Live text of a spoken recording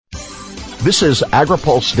This is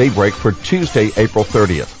AgriPulse Daybreak for Tuesday, April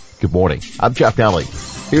 30th. Good morning. I'm Jeff Daly.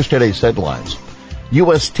 Here's today's headlines.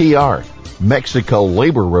 USTR, Mexico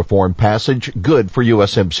labor reform passage good for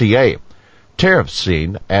USMCA. Tariffs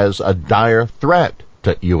seen as a dire threat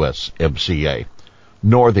to USMCA.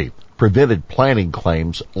 Northey, prevented planting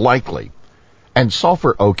claims likely. And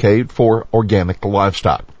sulfur okayed for organic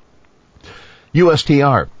livestock.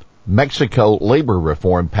 USTR, Mexico labor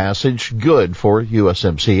reform passage good for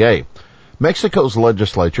USMCA. Mexico's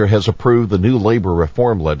legislature has approved the new labor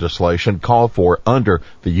reform legislation called for under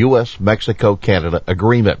the U.S.-Mexico-Canada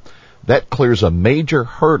agreement. That clears a major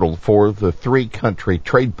hurdle for the three-country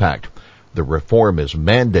trade pact. The reform is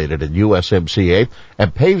mandated in USMCA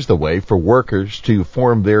and paves the way for workers to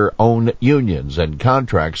form their own unions and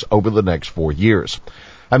contracts over the next 4 years.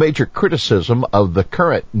 A major criticism of the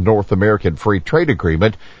current North American Free Trade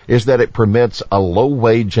Agreement is that it permits a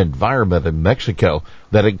low-wage environment in Mexico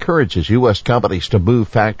that encourages U.S. companies to move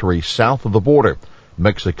factories south of the border.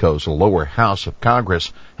 Mexico's lower house of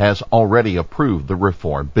Congress has already approved the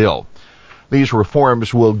reform bill. These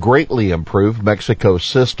reforms will greatly improve Mexico's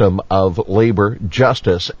system of labor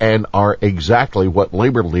justice and are exactly what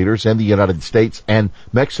labor leaders in the United States and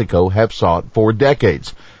Mexico have sought for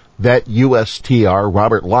decades. That USTR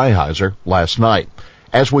Robert Lighthizer last night.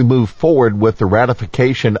 As we move forward with the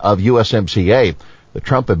ratification of USMCA, the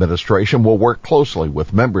Trump administration will work closely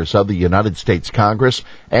with members of the United States Congress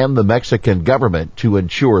and the Mexican government to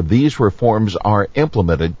ensure these reforms are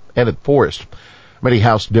implemented and enforced. Many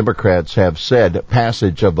House Democrats have said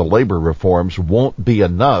passage of the labor reforms won't be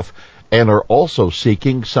enough and are also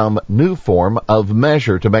seeking some new form of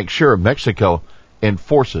measure to make sure Mexico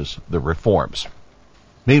enforces the reforms.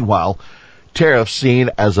 Meanwhile, tariffs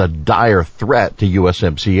seen as a dire threat to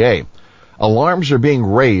USMCA. Alarms are being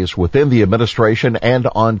raised within the administration and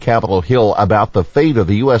on Capitol Hill about the fate of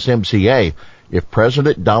the USMCA if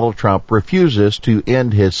President Donald Trump refuses to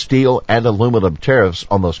end his steel and aluminum tariffs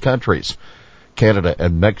on those countries. Canada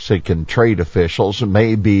and Mexican trade officials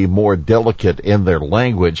may be more delicate in their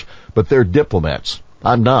language, but they're diplomats.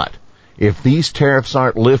 I'm not. If these tariffs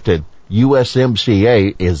aren't lifted,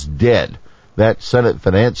 USMCA is dead. That Senate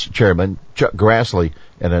Finance Chairman Chuck Grassley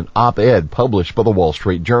in an op-ed published by the Wall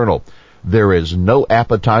Street Journal. There is no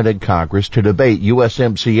appetite in Congress to debate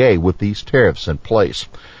USMCA with these tariffs in place.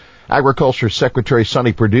 Agriculture Secretary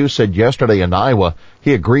Sonny Perdue said yesterday in Iowa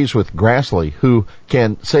he agrees with Grassley, who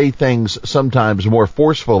can say things sometimes more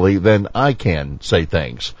forcefully than I can say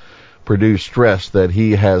things. Perdue stressed that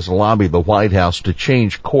he has lobbied the White House to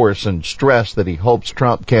change course and stressed that he hopes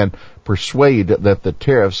Trump can persuade that the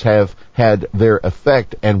tariffs have had their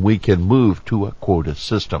effect and we can move to a quota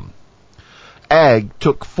system. Ag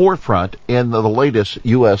took forefront in the latest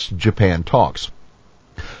U.S.-Japan talks.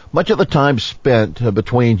 Much of the time spent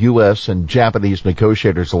between U.S. and Japanese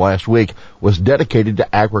negotiators last week was dedicated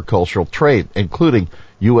to agricultural trade, including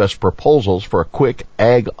U.S. proposals for a quick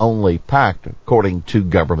ag-only pact, according to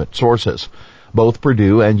government sources. Both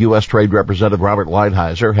Perdue and U.S. Trade Representative Robert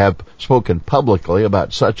Lighthizer have spoken publicly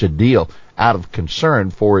about such a deal out of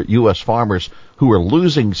concern for U.S. farmers who are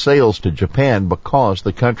losing sales to Japan because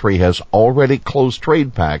the country has already closed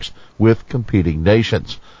trade pacts with competing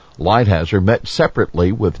nations. Lighthizer met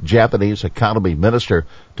separately with Japanese Economy Minister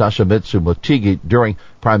Toshimitsu Motegi during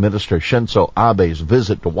Prime Minister Shinzo Abe's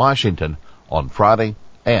visit to Washington on Friday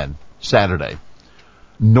and Saturday.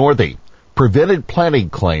 Northey, prevented planting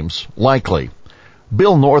claims likely.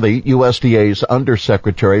 Bill Northey, USDA's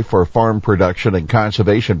Undersecretary for Farm Production and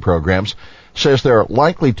Conservation Programs, says there are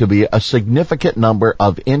likely to be a significant number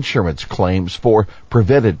of insurance claims for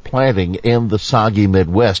prevented planting in the soggy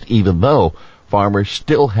Midwest, even though farmers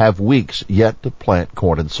still have weeks yet to plant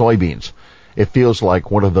corn and soybeans. It feels like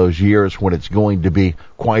one of those years when it's going to be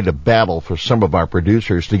quite a battle for some of our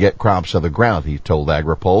producers to get crops on the ground, he told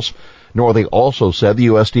AgriPulse. Northey also said the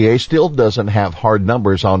USDA still doesn't have hard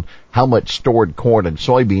numbers on how much stored corn and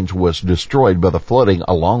soybeans was destroyed by the flooding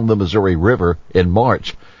along the Missouri River in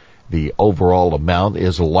March. The overall amount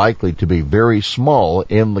is likely to be very small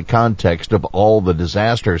in the context of all the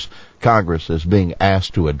disasters Congress is being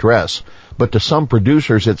asked to address. But to some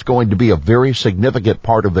producers, it's going to be a very significant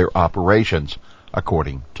part of their operations,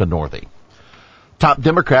 according to Northey. Top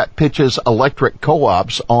Democrat pitches electric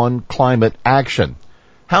co-ops on climate action.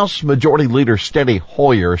 House Majority Leader Steny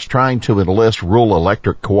Hoyer is trying to enlist rural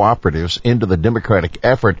electric cooperatives into the Democratic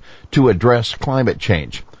effort to address climate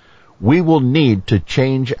change. We will need to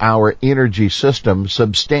change our energy system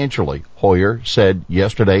substantially, Hoyer said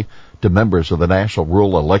yesterday to members of the National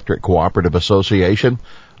Rural Electric Cooperative Association.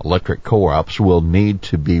 Electric co-ops will need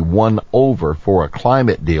to be won over for a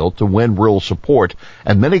climate deal to win rural support,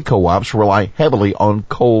 and many co-ops rely heavily on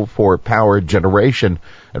coal for power generation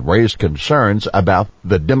and raised concerns about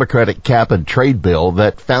the Democratic cap-and-trade bill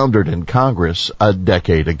that foundered in Congress a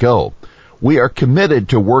decade ago. We are committed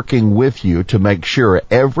to working with you to make sure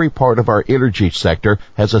every part of our energy sector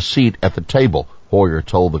has a seat at the table, Hoyer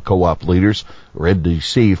told the co-op leaders who were in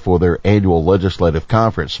D.C. for their annual legislative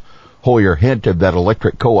conference. Hoyer hinted that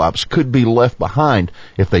electric co-ops could be left behind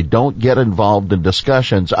if they don't get involved in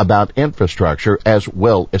discussions about infrastructure as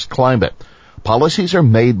well as climate. Policies are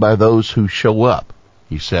made by those who show up,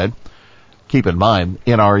 he said. Keep in mind,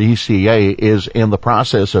 NRECA is in the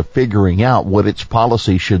process of figuring out what its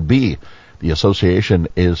policy should be. The association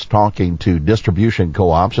is talking to distribution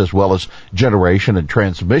co-ops as well as generation and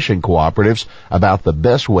transmission cooperatives about the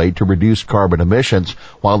best way to reduce carbon emissions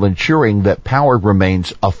while ensuring that power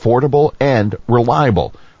remains affordable and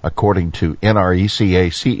reliable, according to NRECA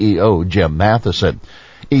CEO Jim Matheson.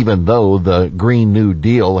 Even though the Green New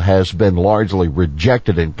Deal has been largely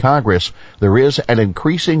rejected in Congress, there is an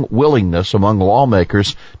increasing willingness among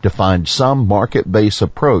lawmakers to find some market-based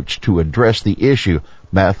approach to address the issue,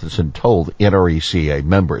 Matheson told NRECA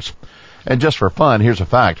members. And just for fun, here's a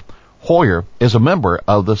fact. Hoyer is a member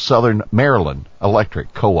of the Southern Maryland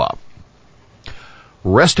Electric Co-op.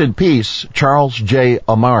 Rest in peace, Charles J.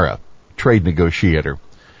 O'Mara, trade negotiator.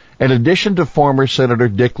 In addition to former Senator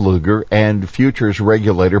Dick Lugar and futures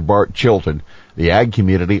regulator Bart Chilton, the ag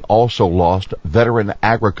community also lost veteran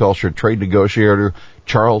agriculture trade negotiator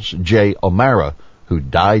Charles J. O'Mara, who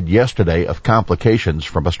died yesterday of complications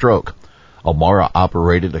from a stroke. O'Mara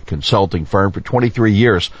operated a consulting firm for 23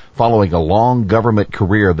 years following a long government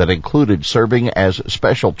career that included serving as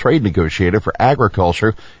special trade negotiator for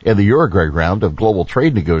agriculture in the Uruguay round of global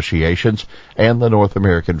trade negotiations and the North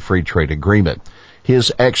American Free Trade Agreement.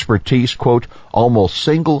 His expertise, quote, almost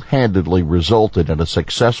single-handedly resulted in a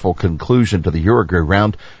successful conclusion to the Uruguay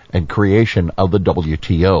round and creation of the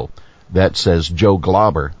WTO. That says Joe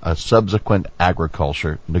Glauber, a subsequent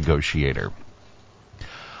agriculture negotiator.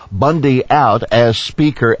 Bundy out as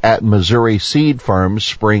speaker at Missouri Seed Firm's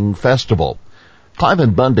Spring Festival.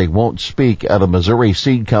 Cliven Bundy won't speak at a Missouri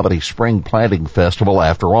Seed Company Spring Planting Festival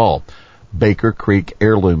after all. Baker Creek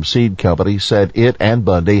Heirloom Seed Company said it and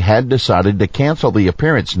Bundy had decided to cancel the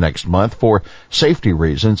appearance next month for safety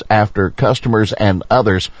reasons after customers and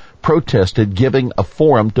others protested giving a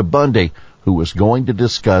forum to Bundy, who was going to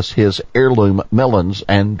discuss his heirloom melons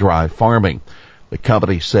and dry farming. The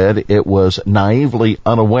company said it was naively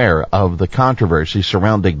unaware of the controversy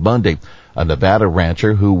surrounding Bundy, a Nevada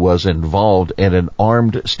rancher who was involved in an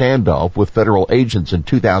armed standoff with federal agents in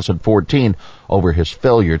 2014 over his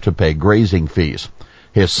failure to pay grazing fees.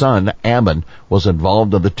 His son, Ammon, was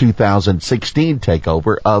involved in the 2016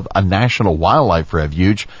 takeover of a national wildlife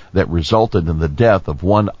refuge that resulted in the death of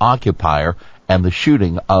one occupier and the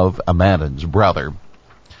shooting of Ammon's brother.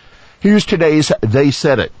 Here's today's They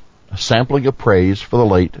Said It, a sampling of praise for the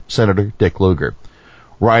late Senator Dick Lugar.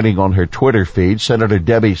 Writing on her Twitter feed, Senator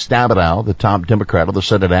Debbie Stabenow, the top Democrat of the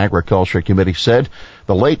Senate Agriculture Committee, said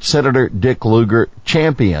the late Senator Dick Lugar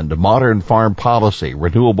championed modern farm policy,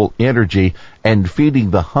 renewable energy, and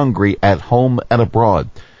feeding the hungry at home and abroad.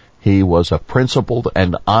 He was a principled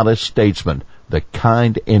and honest statesman, the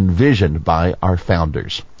kind envisioned by our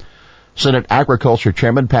founders. Senate Agriculture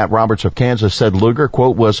Chairman Pat Roberts of Kansas said Lugar,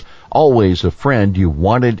 quote, was always a friend you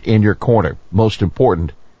wanted in your corner. Most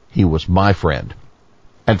important, he was my friend.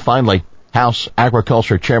 And finally, House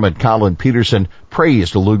Agriculture Chairman Colin Peterson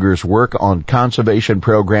praised Lugar's work on conservation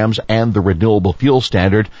programs and the renewable fuel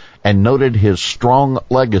standard and noted his strong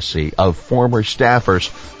legacy of former staffers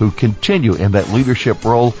who continue in that leadership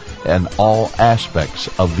role in all aspects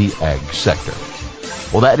of the ag sector.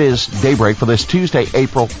 Well, that is Daybreak for this Tuesday,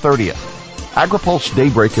 April 30th. AgriPulse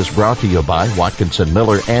Daybreak is brought to you by Watkinson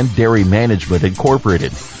Miller and Dairy Management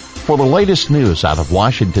Incorporated. For the latest news out of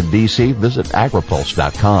Washington, D.C., visit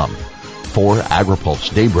agripulse.com. For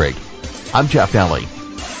AgriPulse Daybreak, I'm Jeff Daly.